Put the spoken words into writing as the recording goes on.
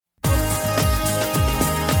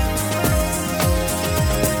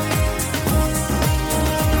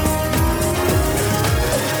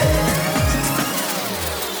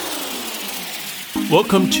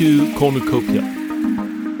Welcome to Cornucopia,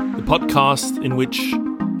 the podcast in which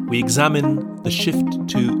we examine the shift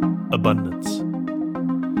to abundance.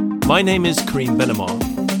 My name is Kareem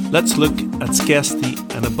Benamar. Let's look at scarcity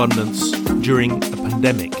and abundance during a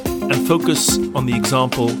pandemic and focus on the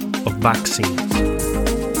example of vaccines.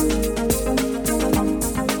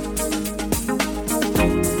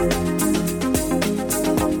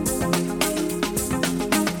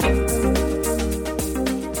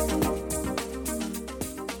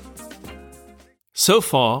 So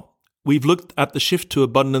far, we've looked at the shift to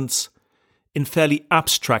abundance in fairly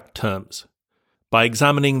abstract terms, by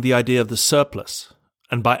examining the idea of the surplus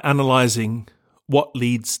and by analysing what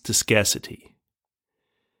leads to scarcity.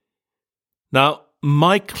 Now,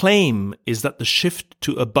 my claim is that the shift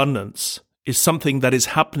to abundance is something that is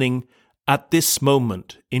happening at this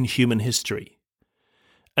moment in human history.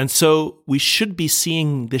 And so we should be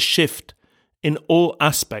seeing this shift in all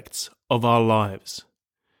aspects of our lives.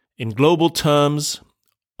 In global terms,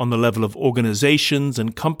 on the level of organizations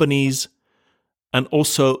and companies, and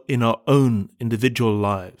also in our own individual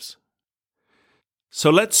lives.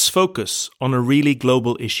 So let's focus on a really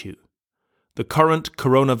global issue, the current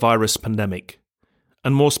coronavirus pandemic,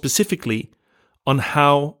 and more specifically, on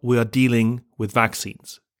how we are dealing with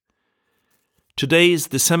vaccines. Today is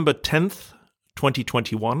December 10th,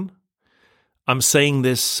 2021. I'm saying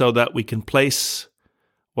this so that we can place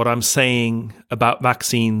what I'm saying about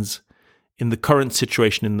vaccines in the current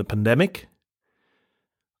situation in the pandemic.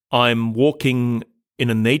 I'm walking in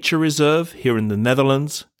a nature reserve here in the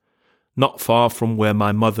Netherlands, not far from where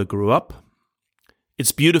my mother grew up.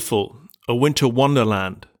 It's beautiful, a winter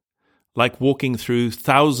wonderland, like walking through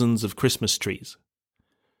thousands of Christmas trees.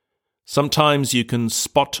 Sometimes you can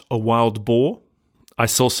spot a wild boar. I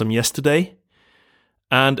saw some yesterday.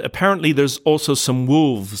 And apparently there's also some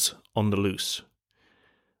wolves on the loose,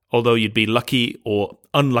 although you'd be lucky or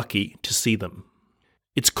unlucky to see them.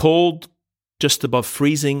 It's cold, just above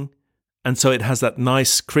freezing, and so it has that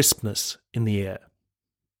nice crispness in the air.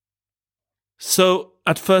 So,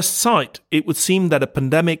 at first sight, it would seem that a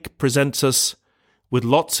pandemic presents us with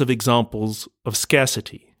lots of examples of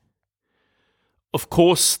scarcity. Of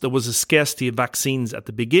course, there was a scarcity of vaccines at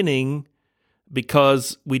the beginning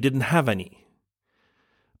because we didn't have any.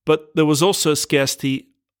 But there was also a scarcity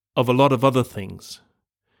of a lot of other things.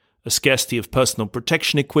 A scarcity of personal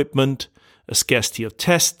protection equipment, a scarcity of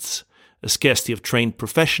tests, a scarcity of trained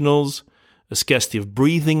professionals, a scarcity of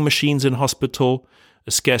breathing machines in hospital,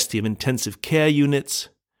 a scarcity of intensive care units.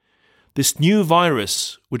 This new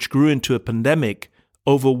virus, which grew into a pandemic,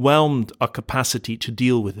 overwhelmed our capacity to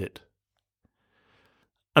deal with it.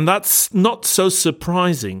 And that's not so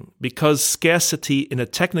surprising, because scarcity in a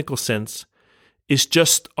technical sense is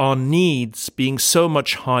just our needs being so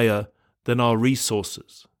much higher than our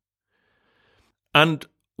resources. And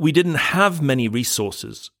we didn't have many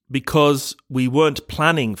resources because we weren't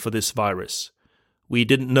planning for this virus. We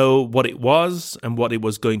didn't know what it was and what it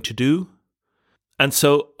was going to do. And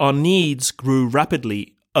so our needs grew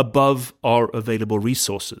rapidly above our available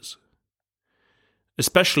resources.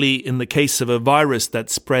 Especially in the case of a virus that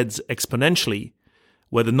spreads exponentially,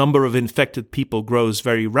 where the number of infected people grows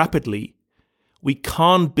very rapidly, we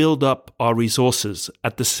can't build up our resources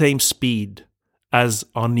at the same speed as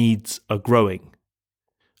our needs are growing.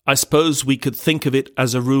 I suppose we could think of it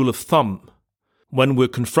as a rule of thumb. When we're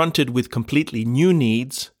confronted with completely new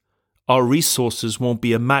needs, our resources won't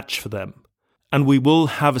be a match for them, and we will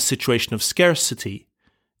have a situation of scarcity,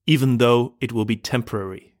 even though it will be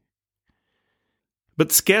temporary.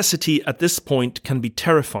 But scarcity at this point can be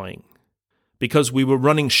terrifying, because we were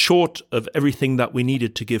running short of everything that we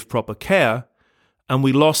needed to give proper care, and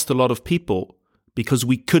we lost a lot of people because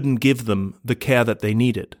we couldn't give them the care that they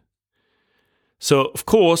needed. So, of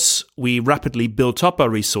course, we rapidly built up our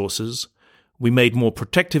resources. We made more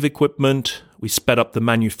protective equipment. We sped up the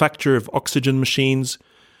manufacture of oxygen machines.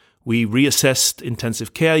 We reassessed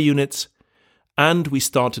intensive care units. And we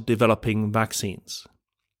started developing vaccines.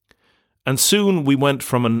 And soon we went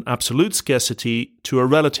from an absolute scarcity to a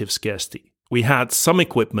relative scarcity. We had some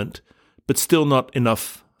equipment, but still not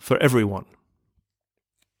enough for everyone.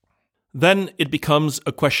 Then it becomes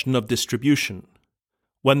a question of distribution.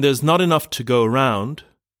 When there's not enough to go around,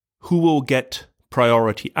 who will get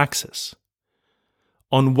priority access?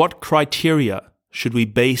 On what criteria should we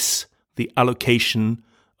base the allocation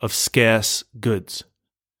of scarce goods?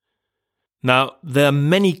 Now, there are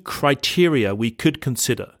many criteria we could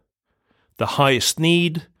consider. The highest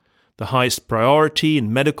need, the highest priority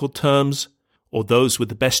in medical terms, or those with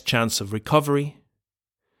the best chance of recovery.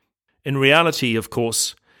 In reality, of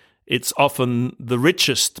course, it's often the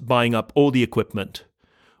richest buying up all the equipment,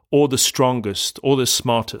 or the strongest or the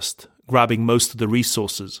smartest grabbing most of the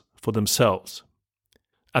resources for themselves.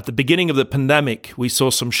 At the beginning of the pandemic, we saw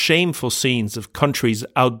some shameful scenes of countries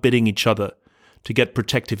outbidding each other to get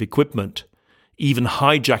protective equipment, even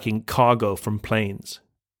hijacking cargo from planes.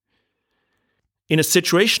 In a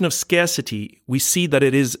situation of scarcity, we see that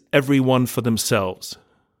it is everyone for themselves.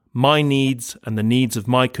 My needs and the needs of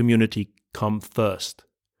my community come first.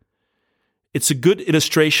 It's a good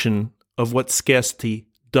illustration of what scarcity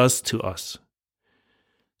does to us.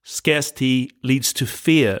 Scarcity leads to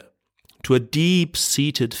fear, to a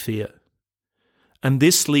deep-seated fear. And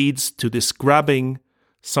this leads to this grabbing,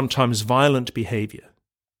 sometimes violent behavior.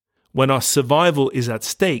 When our survival is at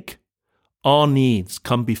stake, our needs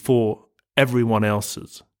come before everyone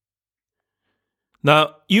else's.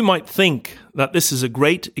 Now, you might think that this is a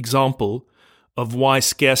great example of why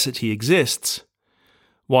scarcity exists,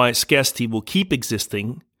 why scarcity will keep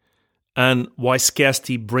existing, and why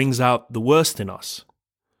scarcity brings out the worst in us.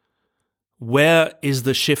 Where is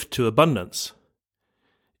the shift to abundance?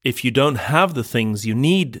 If you don't have the things you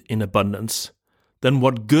need in abundance, then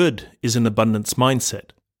what good is an abundance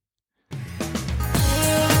mindset?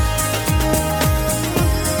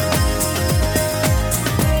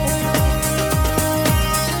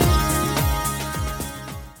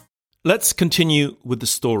 Let's continue with the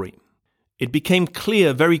story. It became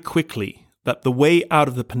clear very quickly that the way out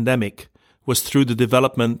of the pandemic was through the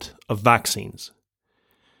development of vaccines.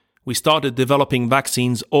 We started developing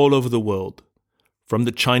vaccines all over the world, from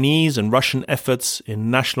the Chinese and Russian efforts in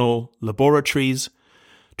national laboratories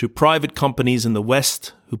to private companies in the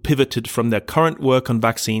West who pivoted from their current work on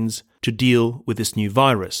vaccines to deal with this new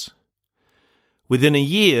virus. Within a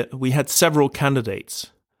year, we had several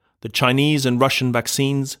candidates, the Chinese and Russian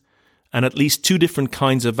vaccines, and at least 2 different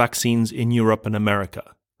kinds of vaccines in Europe and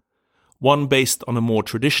America, one based on a more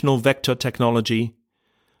traditional vector technology,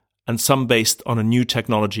 and some based on a new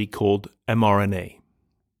technology called mRNA.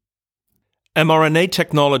 mRNA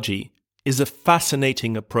technology is a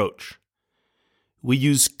fascinating approach. We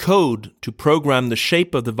use code to program the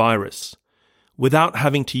shape of the virus without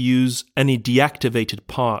having to use any deactivated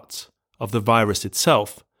parts of the virus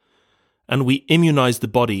itself, and we immunize the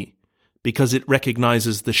body because it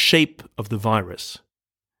recognizes the shape of the virus.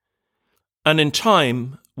 And in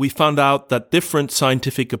time, we found out that different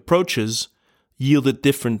scientific approaches yielded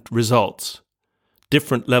different results,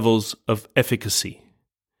 different levels of efficacy.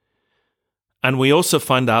 And we also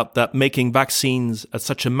found out that making vaccines at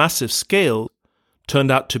such a massive scale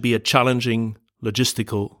turned out to be a challenging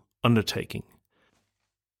logistical undertaking.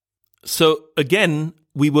 So again,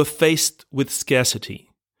 we were faced with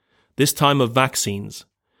scarcity, this time of vaccines,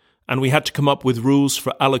 and we had to come up with rules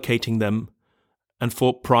for allocating them and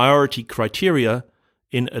for priority criteria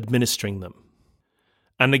in administering them.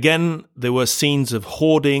 And again, there were scenes of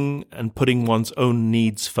hoarding and putting one's own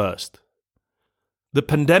needs first. The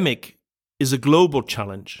pandemic is a global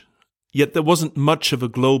challenge, yet there wasn't much of a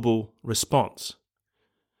global response.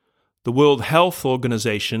 The World Health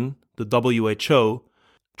Organization, the WHO,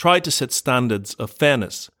 tried to set standards of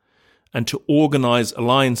fairness and to organize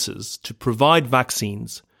alliances to provide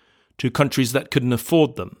vaccines to countries that couldn't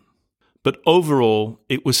afford them. But overall,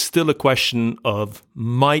 it was still a question of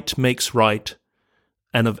might makes right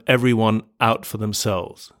and of everyone out for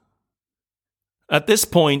themselves. At this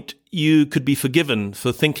point, you could be forgiven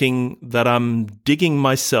for thinking that I'm digging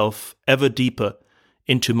myself ever deeper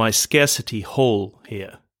into my scarcity hole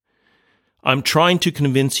here. I'm trying to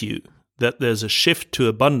convince you that there's a shift to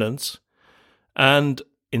abundance, and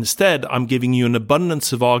instead I'm giving you an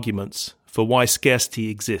abundance of arguments for why scarcity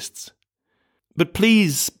exists. But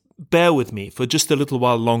please bear with me for just a little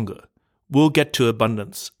while longer. We'll get to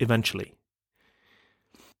abundance eventually.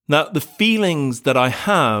 Now, the feelings that I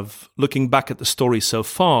have looking back at the story so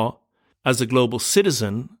far as a global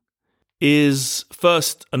citizen is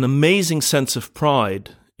first an amazing sense of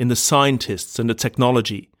pride in the scientists and the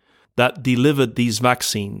technology that delivered these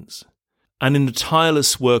vaccines and in the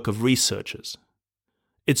tireless work of researchers.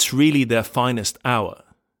 It's really their finest hour.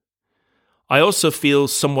 I also feel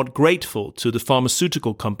somewhat grateful to the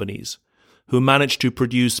pharmaceutical companies who managed to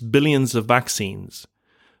produce billions of vaccines,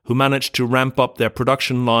 who managed to ramp up their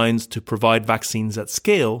production lines to provide vaccines at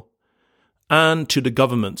scale, and to the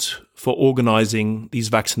governments for organizing these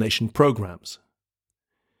vaccination programs.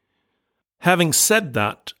 Having said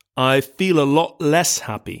that, I feel a lot less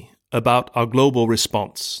happy about our global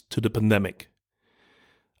response to the pandemic.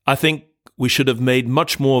 I think we should have made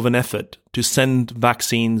much more of an effort to send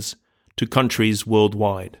vaccines to countries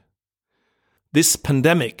worldwide. This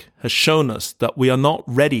pandemic has shown us that we are not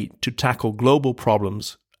ready to tackle global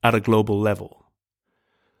problems at a global level.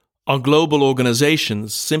 Our global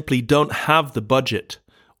organizations simply don't have the budget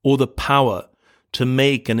or the power to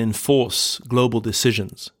make and enforce global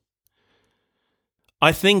decisions.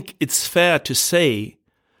 I think it's fair to say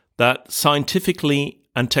that scientifically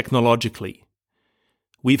and technologically,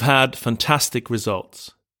 we've had fantastic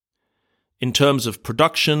results. In terms of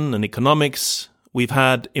production and economics, we've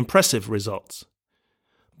had impressive results.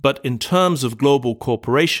 But in terms of global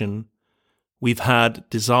cooperation, we've had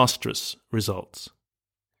disastrous results.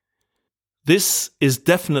 This is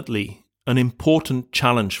definitely an important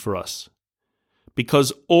challenge for us,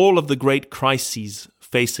 because all of the great crises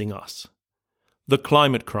facing us, the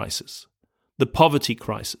climate crisis, the poverty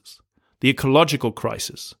crisis, the ecological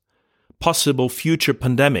crisis, possible future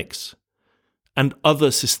pandemics, and other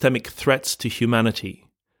systemic threats to humanity,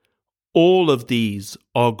 all of these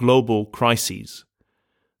are global crises.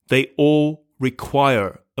 They all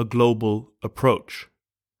require a global approach.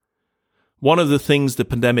 One of the things the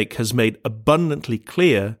pandemic has made abundantly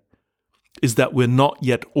clear is that we're not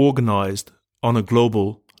yet organized on a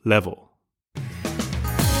global level.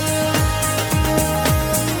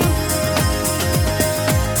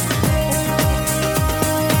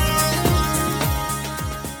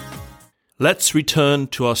 Let's return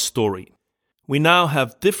to our story. We now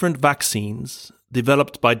have different vaccines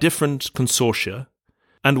developed by different consortia,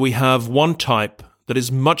 and we have one type that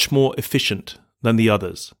is much more efficient than the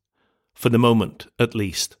others, for the moment at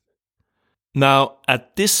least. Now,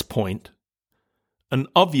 at this point, an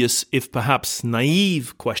obvious, if perhaps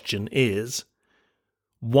naive question is,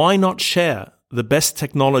 why not share the best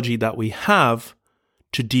technology that we have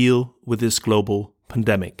to deal with this global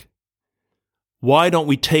pandemic? Why don't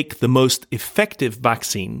we take the most effective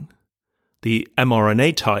vaccine, the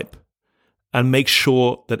mRNA type, and make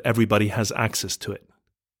sure that everybody has access to it?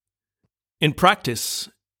 In practice,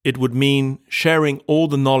 it would mean sharing all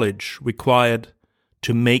the knowledge required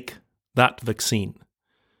to make that vaccine.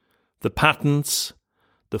 The patents,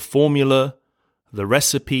 the formula, the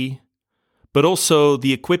recipe, but also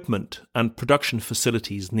the equipment and production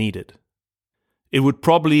facilities needed. It would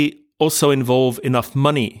probably also involve enough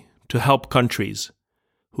money to help countries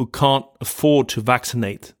who can't afford to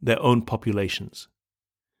vaccinate their own populations.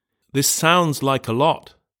 This sounds like a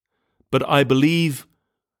lot, but I believe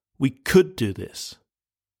we could do this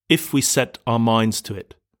if we set our minds to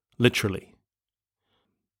it, literally.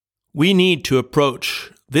 We need to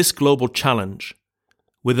approach this global challenge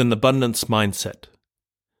with an abundance mindset.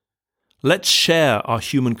 Let's share our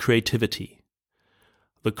human creativity,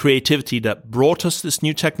 the creativity that brought us this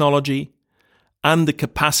new technology and the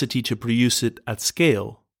capacity to produce it at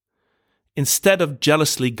scale, instead of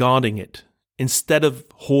jealously guarding it, instead of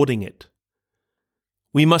hoarding it.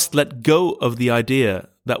 We must let go of the idea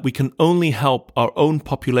that we can only help our own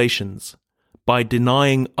populations by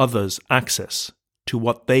denying others access to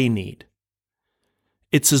what they need.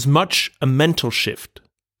 It's as much a mental shift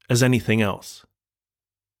as anything else.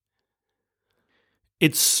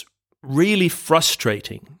 It's really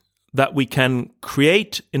frustrating that we can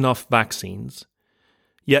create enough vaccines,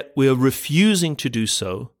 yet we're refusing to do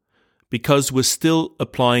so because we're still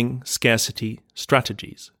applying scarcity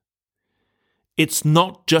strategies. It's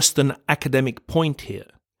not just an academic point here.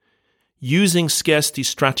 Using scarcity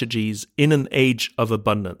strategies in an age of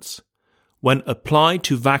abundance, when applied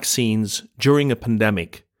to vaccines during a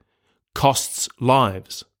pandemic, costs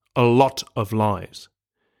lives, a lot of lives.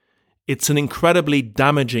 It's an incredibly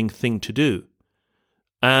damaging thing to do,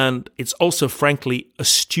 and it's also, frankly, a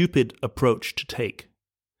stupid approach to take.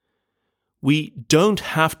 We don't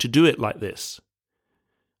have to do it like this.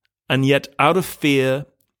 And yet, out of fear,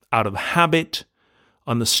 out of habit,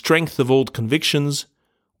 on the strength of old convictions,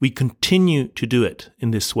 we continue to do it in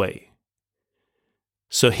this way.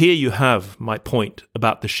 So here you have my point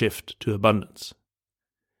about the shift to abundance.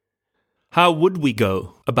 How would we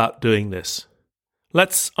go about doing this?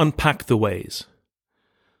 Let's unpack the ways.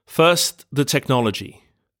 First, the technology,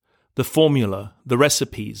 the formula, the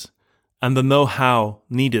recipes, and the know-how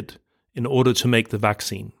needed in order to make the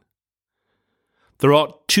vaccine. There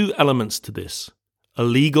are two elements to this: a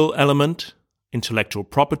legal element, intellectual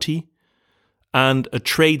property, and a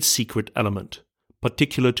trade secret element,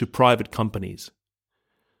 particular to private companies.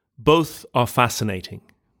 Both are fascinating.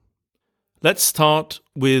 Let's start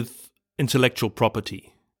with intellectual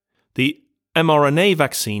property. The mRNA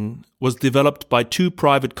vaccine was developed by two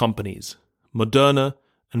private companies, Moderna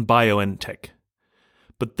and BioNTech.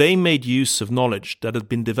 But they made use of knowledge that had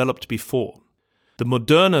been developed before. The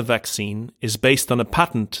Moderna vaccine is based on a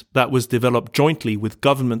patent that was developed jointly with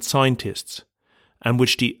government scientists and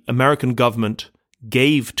which the American government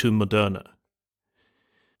gave to Moderna.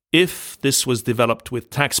 If this was developed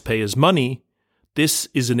with taxpayers' money, this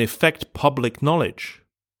is in effect public knowledge.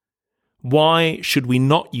 Why should we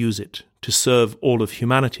not use it to serve all of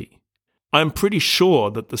humanity? I'm pretty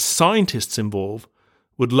sure that the scientists involved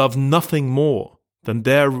would love nothing more than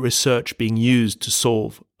their research being used to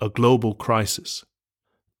solve a global crisis.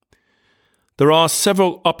 There are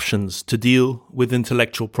several options to deal with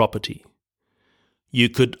intellectual property. You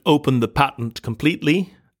could open the patent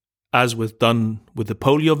completely, as was done with the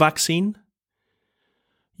polio vaccine.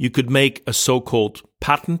 You could make a so-called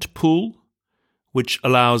patent pool, which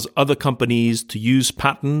allows other companies to use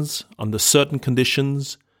patents under certain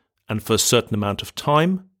conditions and for a certain amount of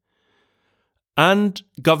time. And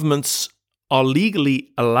governments are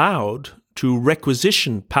legally allowed to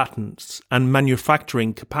requisition patents and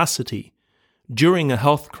manufacturing capacity during a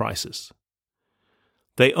health crisis.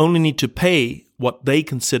 They only need to pay what they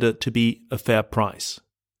consider to be a fair price.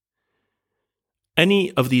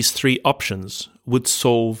 Any of these three options would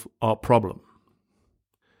solve our problem.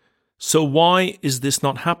 So why is this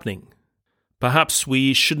not happening? Perhaps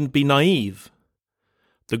we shouldn't be naive.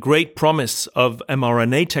 The great promise of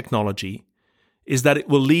mRNA technology is that it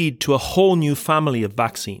will lead to a whole new family of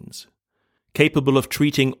vaccines, capable of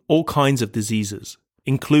treating all kinds of diseases,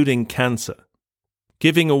 including cancer.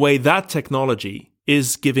 Giving away that technology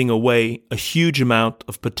is giving away a huge amount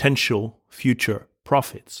of potential future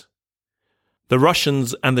profits. The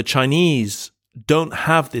Russians and the Chinese don't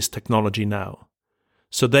have this technology now,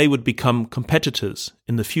 so they would become competitors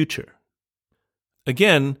in the future.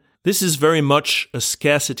 Again, this is very much a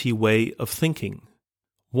scarcity way of thinking.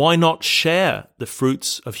 Why not share the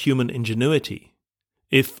fruits of human ingenuity?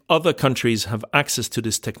 If other countries have access to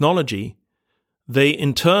this technology, they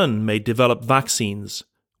in turn may develop vaccines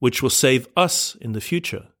which will save us in the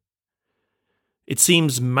future. It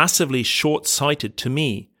seems massively short-sighted to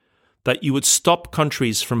me that you would stop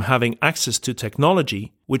countries from having access to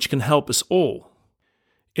technology which can help us all.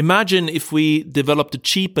 Imagine if we developed a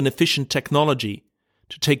cheap and efficient technology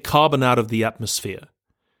to take carbon out of the atmosphere,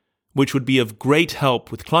 which would be of great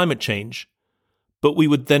help with climate change, but we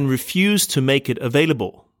would then refuse to make it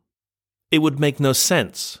available. It would make no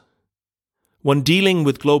sense. When dealing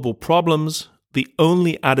with global problems, the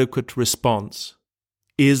only adequate response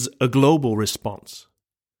is a global response.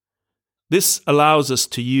 This allows us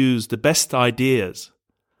to use the best ideas,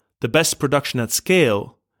 the best production at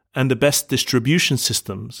scale, and the best distribution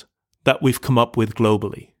systems that we've come up with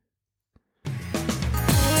globally.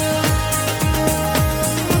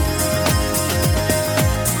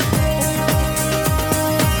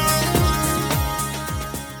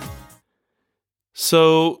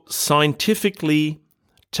 So, scientifically,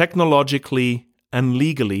 technologically, and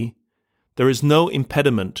legally, there is no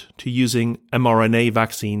impediment to using mRNA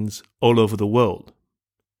vaccines all over the world.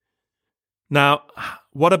 Now,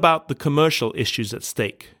 what about the commercial issues at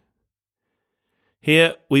stake?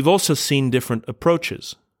 Here, we've also seen different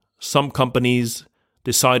approaches. Some companies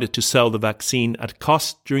decided to sell the vaccine at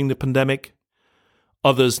cost during the pandemic.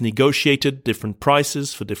 Others negotiated different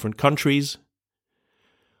prices for different countries.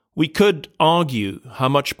 We could argue how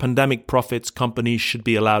much pandemic profits companies should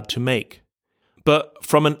be allowed to make. But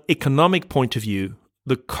from an economic point of view,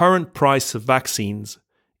 the current price of vaccines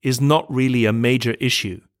is not really a major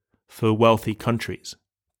issue for wealthy countries.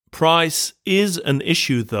 Price is an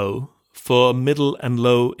issue, though, for middle and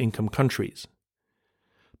low-income countries.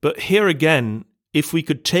 But here again, if we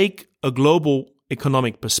could take a global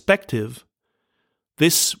economic perspective,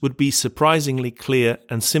 this would be surprisingly clear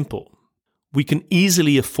and simple. We can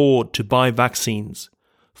easily afford to buy vaccines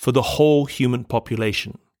for the whole human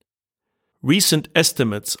population. Recent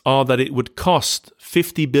estimates are that it would cost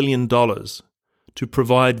 $50 billion to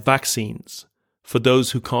provide vaccines for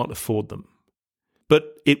those who can't afford them.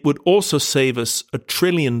 But it would also save us $1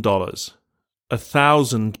 trillion,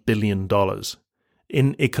 $1,000 billion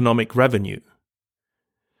in economic revenue.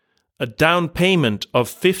 A down payment of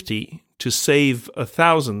 50 to save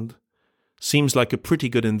 1,000 seems like a pretty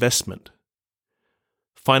good investment.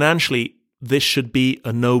 Financially, this should be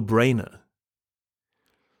a no-brainer.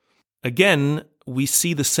 Again, we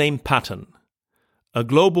see the same pattern. A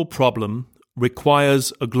global problem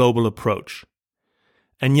requires a global approach.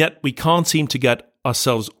 And yet we can't seem to get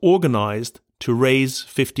ourselves organized to raise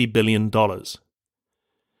 $50 billion.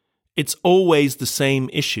 It's always the same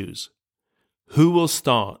issues. Who will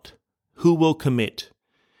start? Who will commit?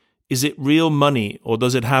 Is it real money or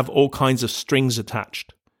does it have all kinds of strings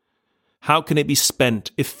attached? How can it be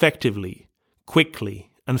spent effectively,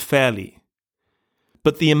 quickly, and fairly?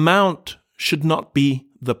 But the amount should not be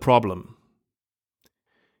the problem.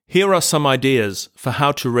 Here are some ideas for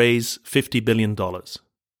how to raise $50 billion.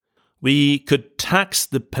 We could tax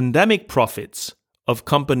the pandemic profits of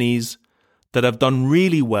companies that have done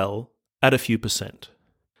really well at a few percent.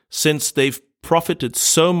 Since they've profited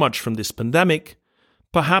so much from this pandemic,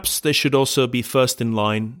 perhaps they should also be first in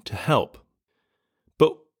line to help.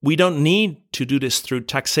 But we don't need to do this through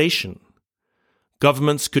taxation.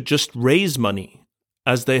 Governments could just raise money,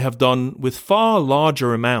 as they have done with far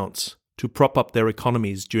larger amounts, to prop up their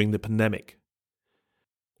economies during the pandemic.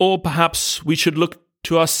 Or perhaps we should look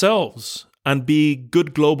to ourselves and be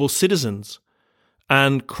good global citizens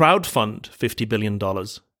and crowdfund $50 billion.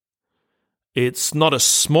 It's not a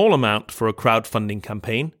small amount for a crowdfunding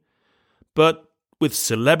campaign, but with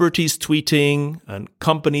celebrities tweeting and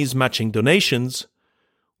companies matching donations,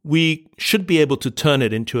 we should be able to turn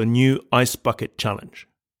it into a new ice bucket challenge.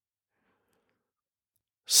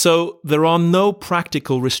 So there are no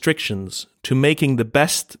practical restrictions to making the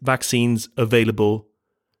best vaccines available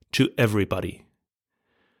to everybody.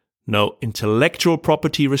 No intellectual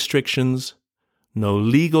property restrictions, no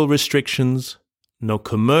legal restrictions, no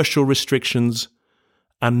commercial restrictions,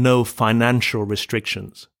 and no financial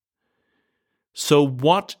restrictions. So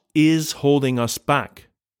what is holding us back?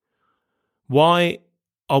 Why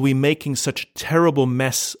are we making such a terrible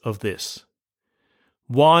mess of this?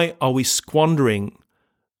 Why are we squandering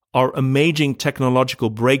our amazing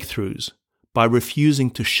technological breakthroughs by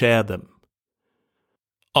refusing to share them?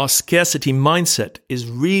 Our scarcity mindset is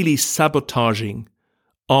really sabotaging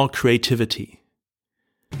our creativity.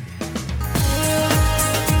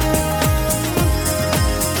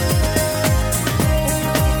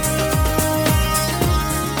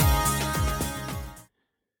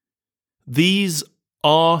 These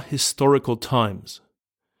are historical times.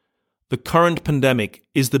 The current pandemic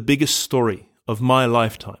is the biggest story of my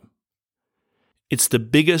lifetime. It's the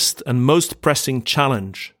biggest and most pressing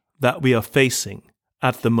challenge that we are facing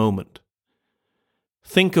at the moment.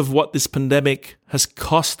 Think of what this pandemic has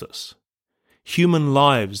cost us. Human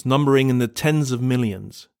lives numbering in the tens of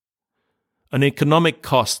millions. An economic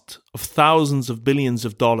cost of thousands of billions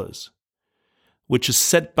of dollars, which has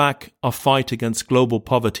set back our fight against global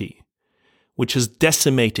poverty, which has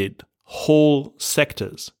decimated whole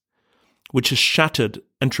sectors, which has shattered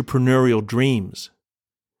entrepreneurial dreams.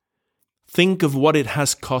 Think of what it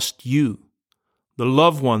has cost you, the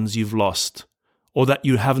loved ones you've lost, or that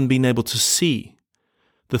you haven't been able to see,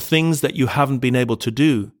 the things that you haven't been able to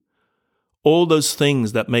do, all those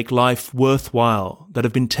things that make life worthwhile that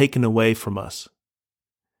have been taken away from us.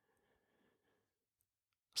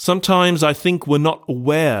 Sometimes I think we're not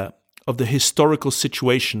aware of the historical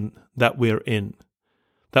situation that we're in,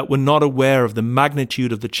 that we're not aware of the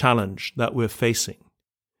magnitude of the challenge that we're facing.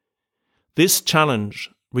 This challenge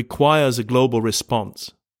requires a global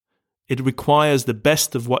response. It requires the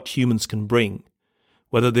best of what humans can bring,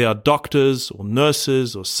 whether they are doctors or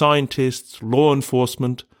nurses or scientists, law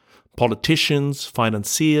enforcement, politicians,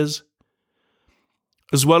 financiers,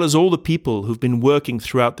 as well as all the people who've been working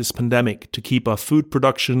throughout this pandemic to keep our food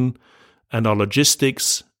production and our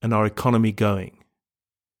logistics and our economy going.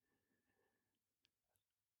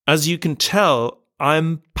 As you can tell,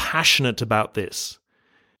 I'm passionate about this.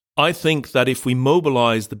 I think that if we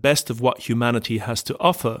mobilize the best of what humanity has to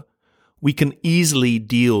offer, we can easily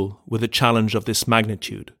deal with a challenge of this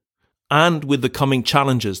magnitude, and with the coming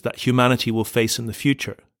challenges that humanity will face in the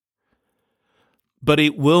future. But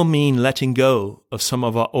it will mean letting go of some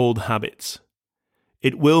of our old habits.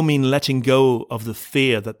 It will mean letting go of the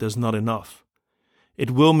fear that there's not enough.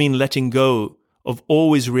 It will mean letting go of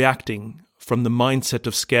always reacting from the mindset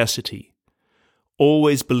of scarcity,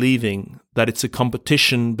 always believing that it's a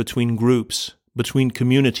competition between groups, between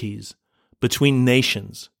communities, between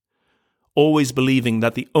nations, always believing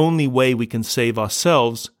that the only way we can save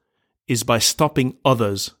ourselves is by stopping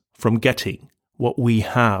others from getting what we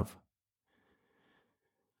have.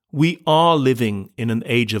 We are living in an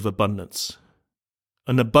age of abundance.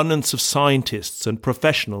 An abundance of scientists and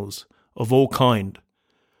professionals of all kind.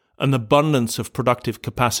 An abundance of productive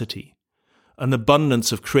capacity. An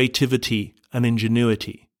abundance of creativity and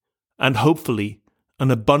ingenuity. And hopefully,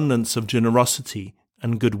 an abundance of generosity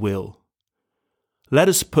and goodwill. Let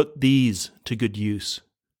us put these to good use.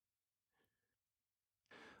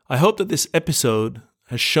 I hope that this episode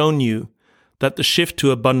has shown you that the shift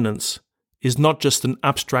to abundance is not just an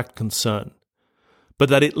abstract concern, but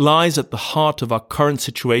that it lies at the heart of our current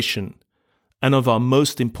situation and of our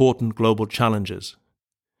most important global challenges.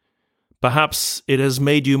 Perhaps it has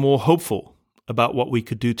made you more hopeful about what we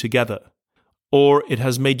could do together, or it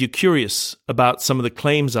has made you curious about some of the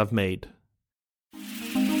claims I've made.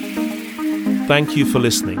 Thank you for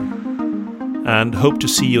listening, and hope to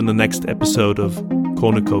see you in the next episode of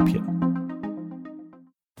Cornucopia.